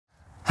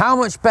How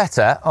much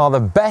better are the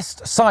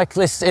best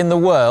cyclists in the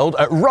world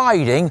at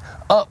riding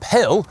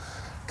uphill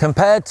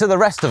compared to the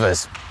rest of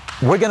us?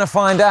 We're going to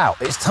find out.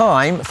 It's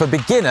time for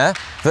beginner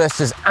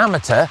versus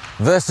amateur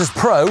versus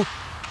pro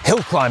hill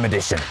climb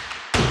edition.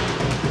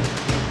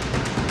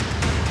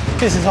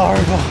 This is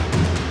horrible.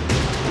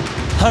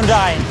 I'm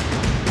dying.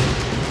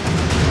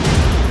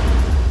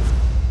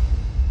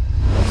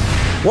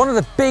 One of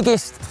the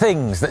biggest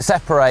things that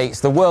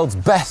separates the world's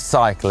best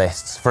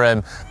cyclists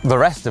from the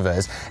rest of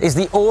us is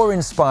the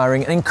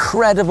awe-inspiring and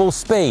incredible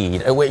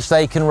speed at which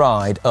they can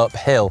ride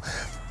uphill.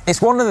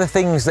 It's one of the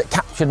things that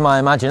captured my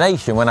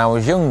imagination when I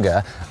was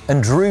younger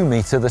and drew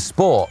me to the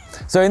sport.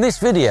 So in this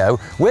video,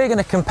 we're going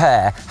to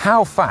compare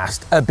how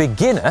fast a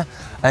beginner,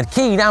 a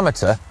keen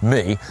amateur,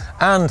 me,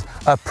 and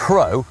a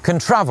pro can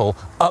travel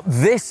up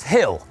this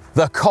hill,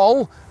 the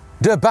Col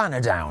de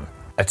Bannedown.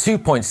 A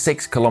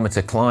 2.6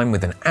 kilometre climb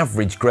with an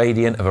average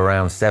gradient of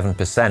around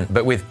 7%,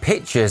 but with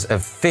pitches of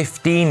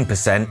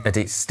 15% at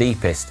its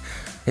steepest.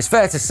 It's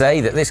fair to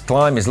say that this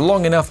climb is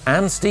long enough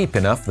and steep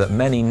enough that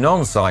many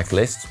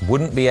non-cyclists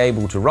wouldn't be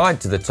able to ride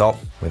to the top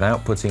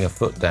without putting a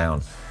foot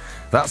down.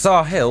 That's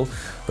our hill,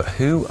 but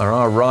who are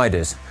our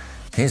riders?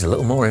 Here's a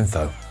little more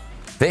info.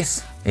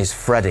 This is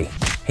Freddie.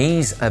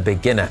 He's a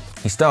beginner.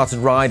 He started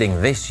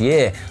riding this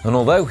year, and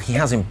although he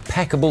has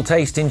impeccable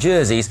taste in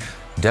jerseys,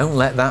 don't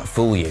let that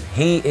fool you.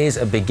 He is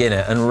a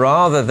beginner, and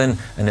rather than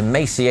an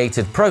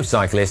emaciated pro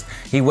cyclist,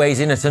 he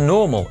weighs in at a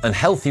normal and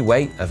healthy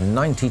weight of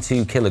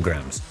 92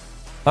 kilograms.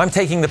 I'm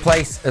taking the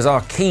place as our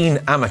keen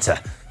amateur.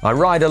 I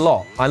ride a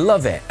lot, I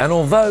love it, and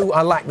although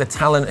I lack the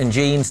talent and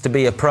genes to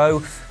be a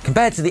pro,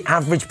 compared to the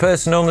average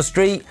person on the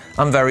street,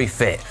 I'm very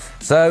fit.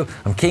 So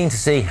I'm keen to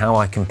see how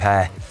I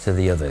compare to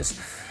the others.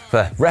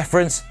 For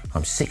reference,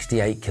 I'm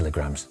 68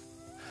 kilograms.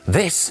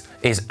 This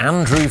is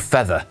Andrew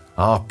Feather,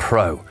 our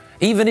pro.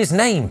 Even his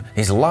name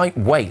is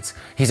lightweight.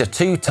 He's a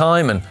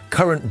two-time and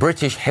current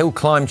British hill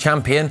climb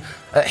champion.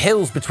 At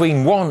hills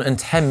between 1 and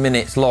 10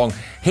 minutes long,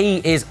 he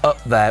is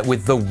up there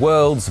with the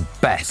world's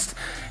best.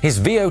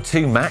 His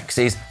VO2 max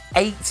is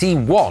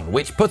 81,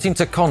 which put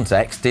into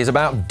context is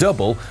about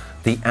double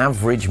the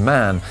average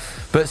man,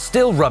 but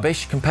still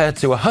rubbish compared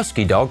to a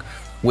husky dog,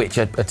 which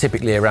are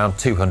typically around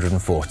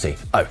 240.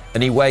 Oh,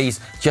 and he weighs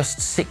just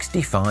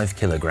 65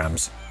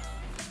 kilograms.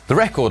 The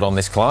record on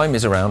this climb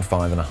is around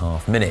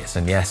 5.5 minutes,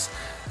 and yes,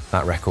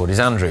 that record is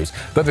Andrew's.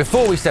 But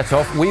before we set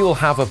off, we will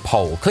have a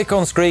poll. Click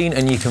on screen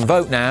and you can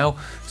vote now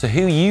to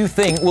who you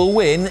think will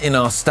win in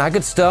our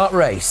staggered start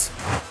race.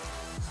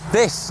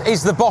 This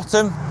is the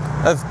bottom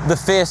of the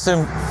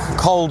fearsome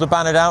Col de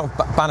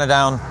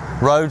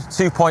Bannedown road,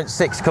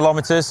 2.6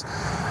 kilometres.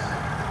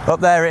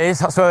 Up there it is,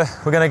 that's where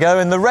we're going to go.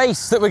 And the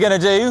race that we're going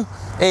to do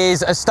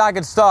is a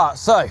staggered start.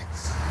 So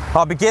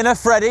our beginner,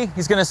 Freddie,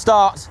 is going to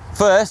start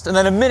first, and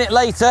then a minute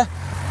later,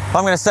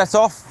 I'm going to set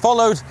off,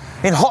 followed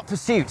in hot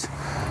pursuit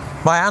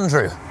by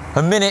Andrew,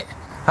 a minute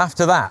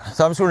after that.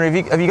 So I'm just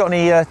wondering, have you got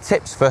any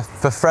tips for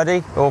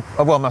Freddie, or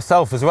well,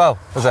 myself as well,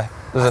 as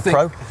a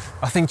pro?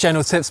 I think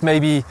general tips,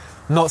 maybe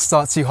not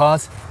start too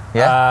hard.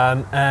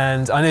 Yeah.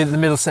 And I know that the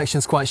middle section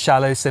is quite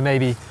shallow, so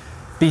maybe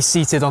be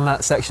seated on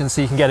that section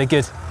so you can get a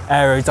good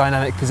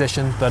aerodynamic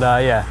position. But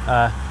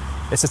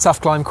it's a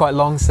tough climb, quite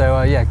long,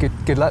 so yeah,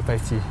 good luck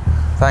both to you.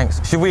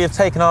 Thanks. Should we have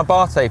taken our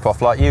bar tape off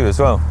like you as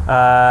well?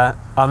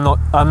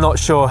 I'm not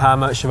sure how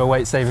much of a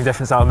weight saving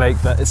difference that'll make,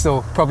 but it's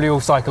probably all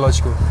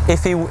psychological.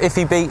 If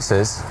he beats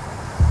us,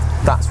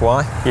 that's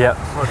why. Yep.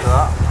 Roger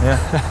that.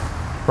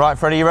 Yeah. Right,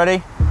 Freddie, you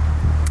ready?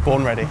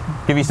 Born ready.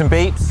 Give you some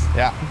beeps.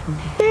 Yeah.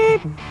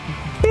 Beep,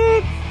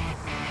 beep,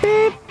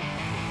 beep, beep.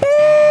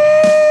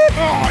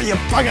 Oh, you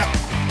bugger!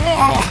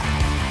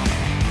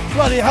 Oh,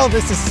 bloody hell,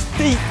 this is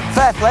steep.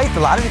 Fair play to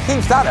the lad. If he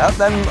keeps that up,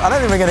 then I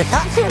don't think we're going to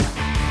catch him.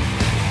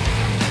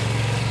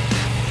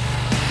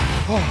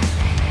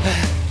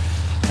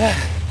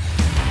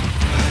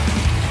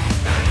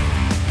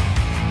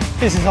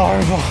 This is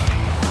horrible.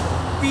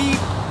 Beep,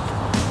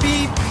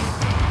 beep,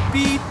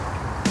 beep,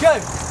 go!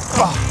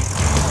 Oh.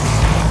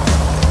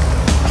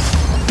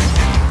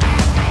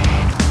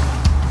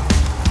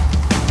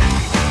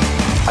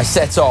 I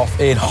set off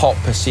in hot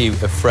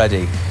pursuit of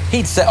Freddie.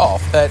 He'd set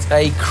off at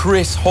a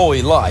Chris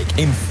Hoy-like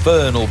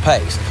infernal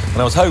pace,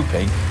 and I was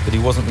hoping that he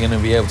wasn't going to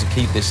be able to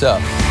keep this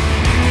up.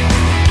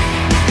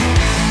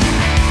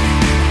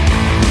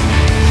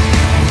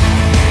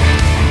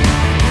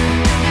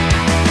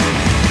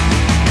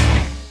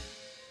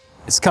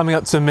 It's coming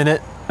up to a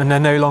minute and they're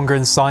no longer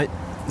in sight,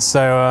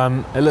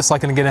 so it looks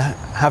like I'm going to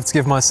have to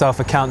give myself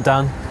a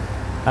countdown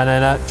and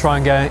then try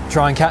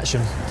and catch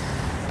him.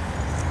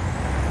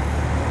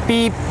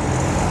 Beep,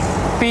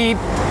 beep,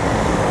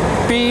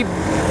 beep,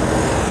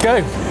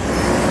 go.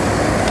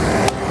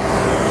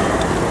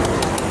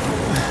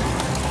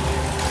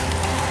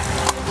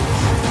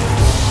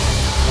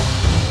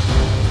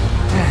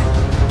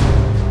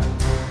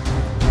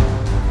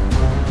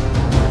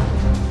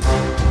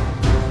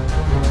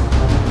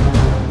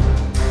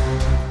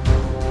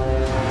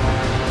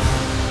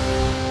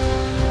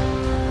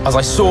 As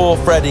I saw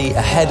Freddie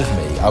ahead of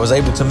me, I was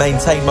able to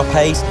maintain my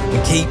pace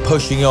and keep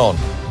pushing on.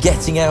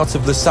 getting out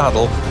of the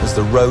saddle as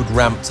the road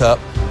ramped up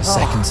a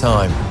second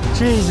time.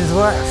 Jesus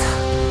wept.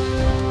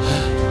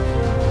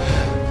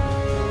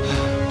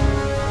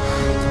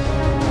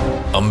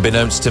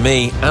 Unbeknownst to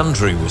me,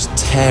 Andrew was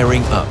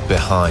tearing up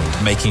behind,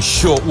 making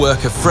short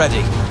work of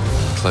Freddie,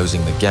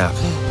 closing the gap.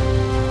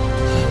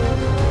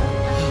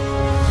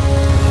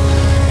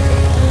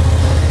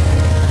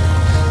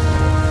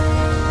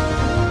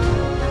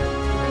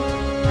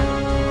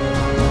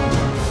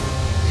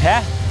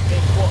 Yeah?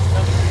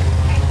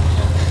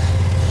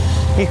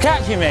 You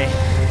catching me?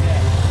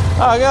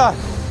 Oh God.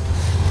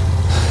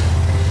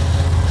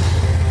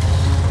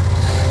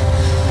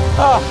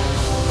 Oh,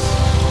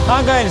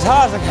 I'm going as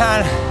hard as I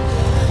can,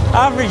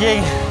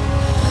 averaging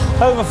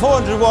over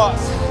 400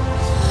 watts.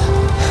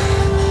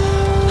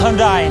 I'm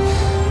dying.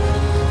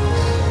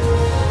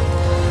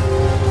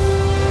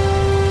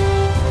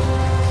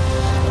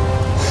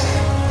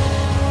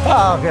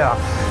 Oh God.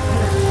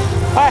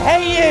 I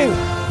hate you.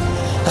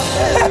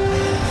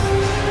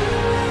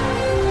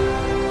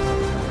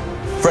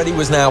 Freddie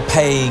was now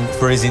paying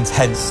for his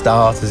intense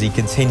start as he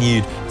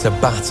continued to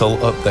battle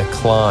up the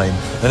climb.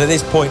 And at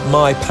this point,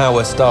 my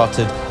power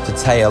started to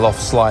tail off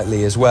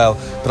slightly as well.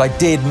 But I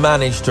did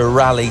manage to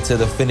rally to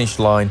the finish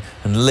line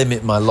and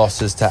limit my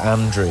losses to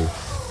Andrew.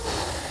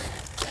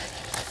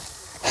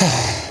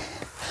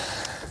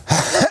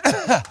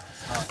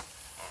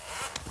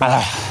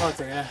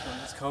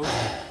 It's cold.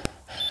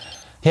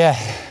 Yeah,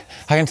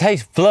 I can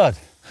taste blood.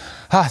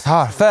 That's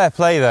hard. Fair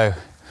play though.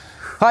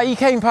 Like, you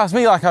came past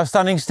me like I was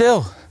standing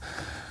still.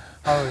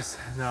 I was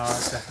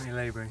definitely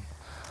labouring.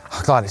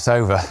 I'm glad it's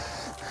over.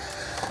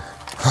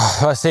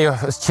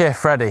 Let's cheer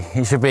Freddie.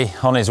 He should be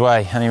on his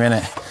way any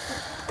minute.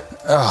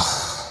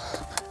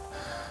 Oh.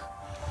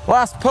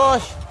 Last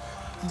push.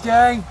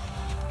 Gang.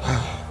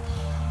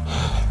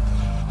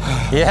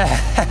 Yeah.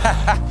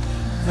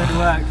 Good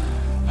work.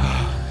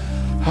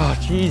 Oh,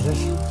 Jesus.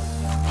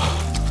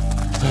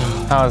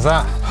 How was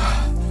that?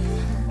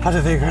 I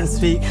don't think I can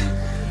speak.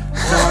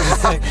 I might be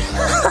sick.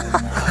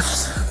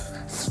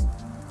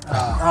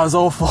 That was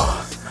awful.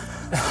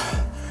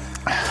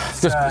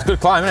 It's a good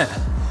climb, isn't it?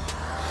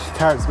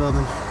 Carrots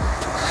building.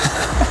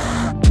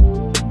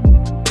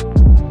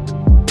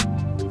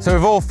 So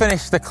we've all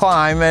finished the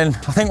climb, and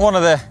I think one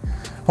of the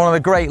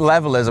great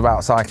levelers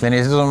about cycling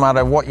is it doesn't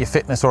matter what your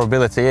fitness or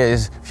ability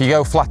is. If you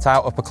go flat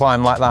out up a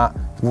climb like that,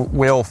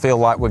 we all feel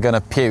like we're going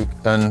to puke,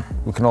 and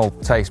we can all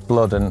taste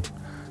blood, and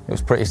it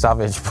was pretty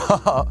savage.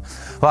 But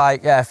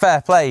like, yeah,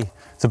 fair play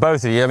to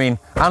both of you. I mean,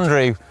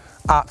 Andrew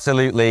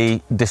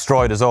absolutely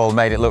destroyed us all,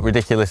 made it look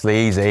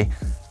ridiculously easy,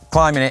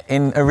 climbing it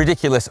in a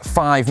ridiculous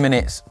 5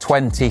 minutes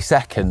 20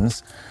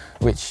 seconds,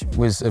 which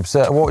was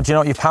absurd. What do you know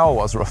what your power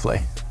was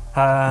roughly?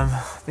 I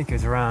think it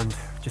was around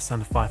just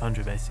under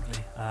 500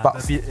 basically. But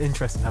it'd be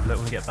interesting to have a look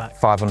when we get back.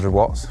 500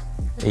 watts,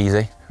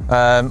 easy.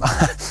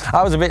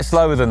 I was a bit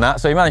slower than that,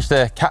 so he managed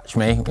to catch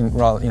me in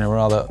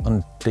rather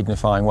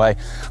undignifying way.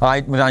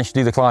 I managed to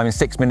do the climb in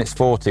 6 minutes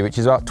 40, which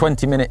is about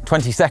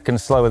 20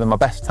 seconds slower than my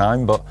best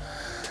time, but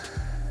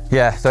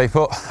yeah, so he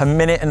put 1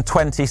 minute and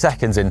 20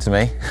 seconds into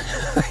me.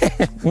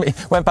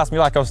 Went past me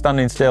like I was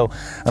standing still,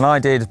 and I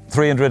did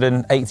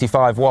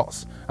 385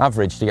 watts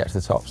average to get to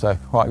the top, so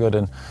quite good.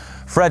 And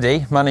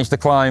Freddie managed to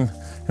climb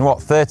in what,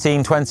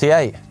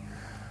 13:28?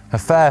 A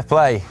fair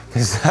play.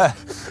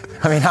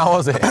 I mean, how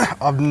was it?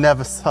 I've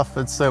never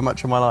suffered so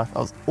much in my life. That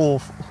was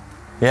awful.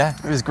 Yeah?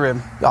 It was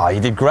grim. Oh, you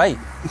did great.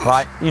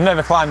 Like, you've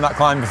never climbed that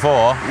climb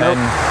before. Nope.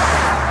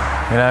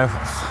 And, you know,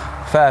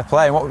 fair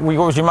play. What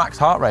was your max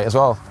heart rate as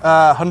well?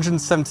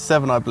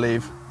 177, I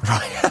believe.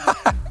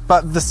 Right.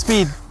 But the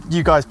speed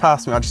you guys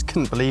passed me, I just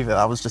couldn't believe it.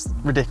 That was just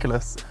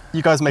ridiculous.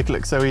 You guys make it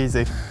look so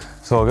easy.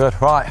 It's all good.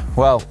 Right,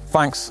 well,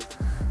 thanks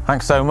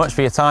so much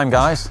for your time,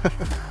 guys.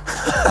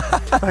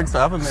 Thanks for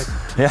having me.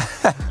 Yeah.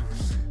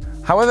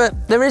 However,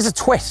 there is a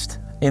twist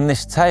in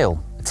this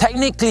tale.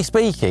 Technically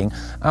speaking,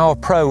 our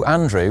pro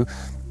Andrew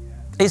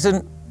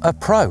isn't a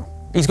pro.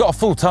 He's got a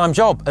full-time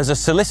job as a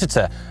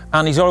solicitor,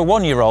 and he's got a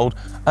 1-year-old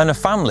and a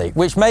family,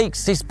 which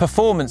makes his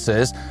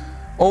performances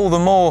all the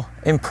more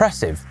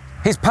impressive.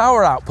 His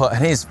power output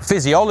and his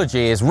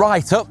physiology is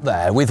right up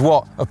there with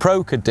what a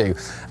pro could do.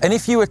 And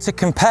if you were to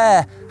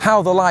compare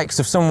how the likes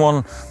of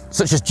someone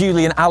such as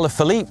Julian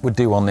Alaphilippe would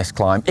do on this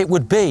climb, it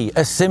would be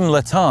a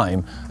similar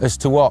time as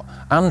to what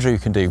Andrew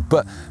can do.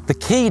 But the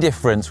key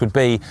difference would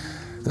be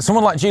that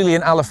someone like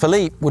Julian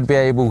Alaphilippe would be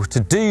able to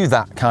do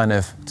that kind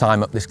of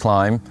time up this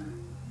climb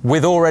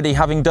with already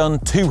having done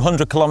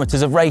 200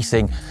 kilometers of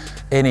racing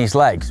in his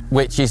legs,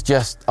 which is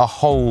just a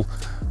whole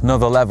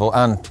another level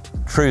and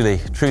truly,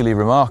 truly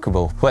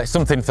remarkable. But it's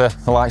something for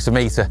the likes of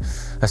me to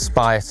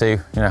aspire to.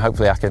 You know,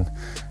 hopefully I can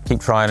keep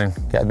trying and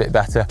get a bit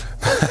better.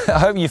 I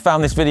hope you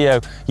found this video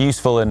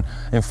useful and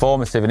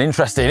informative and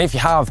interesting. If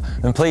you have,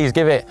 then please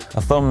give it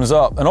a thumbs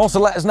up, and also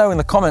let us know in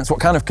the comments what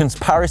kind of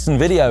comparison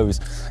videos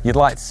you'd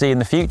like to see in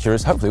the future,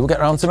 as hopefully we'll get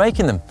around to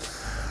making them.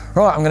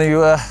 Right, I'm going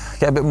to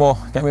get a bit more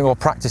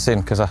practice in,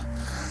 because I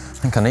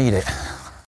think I need it.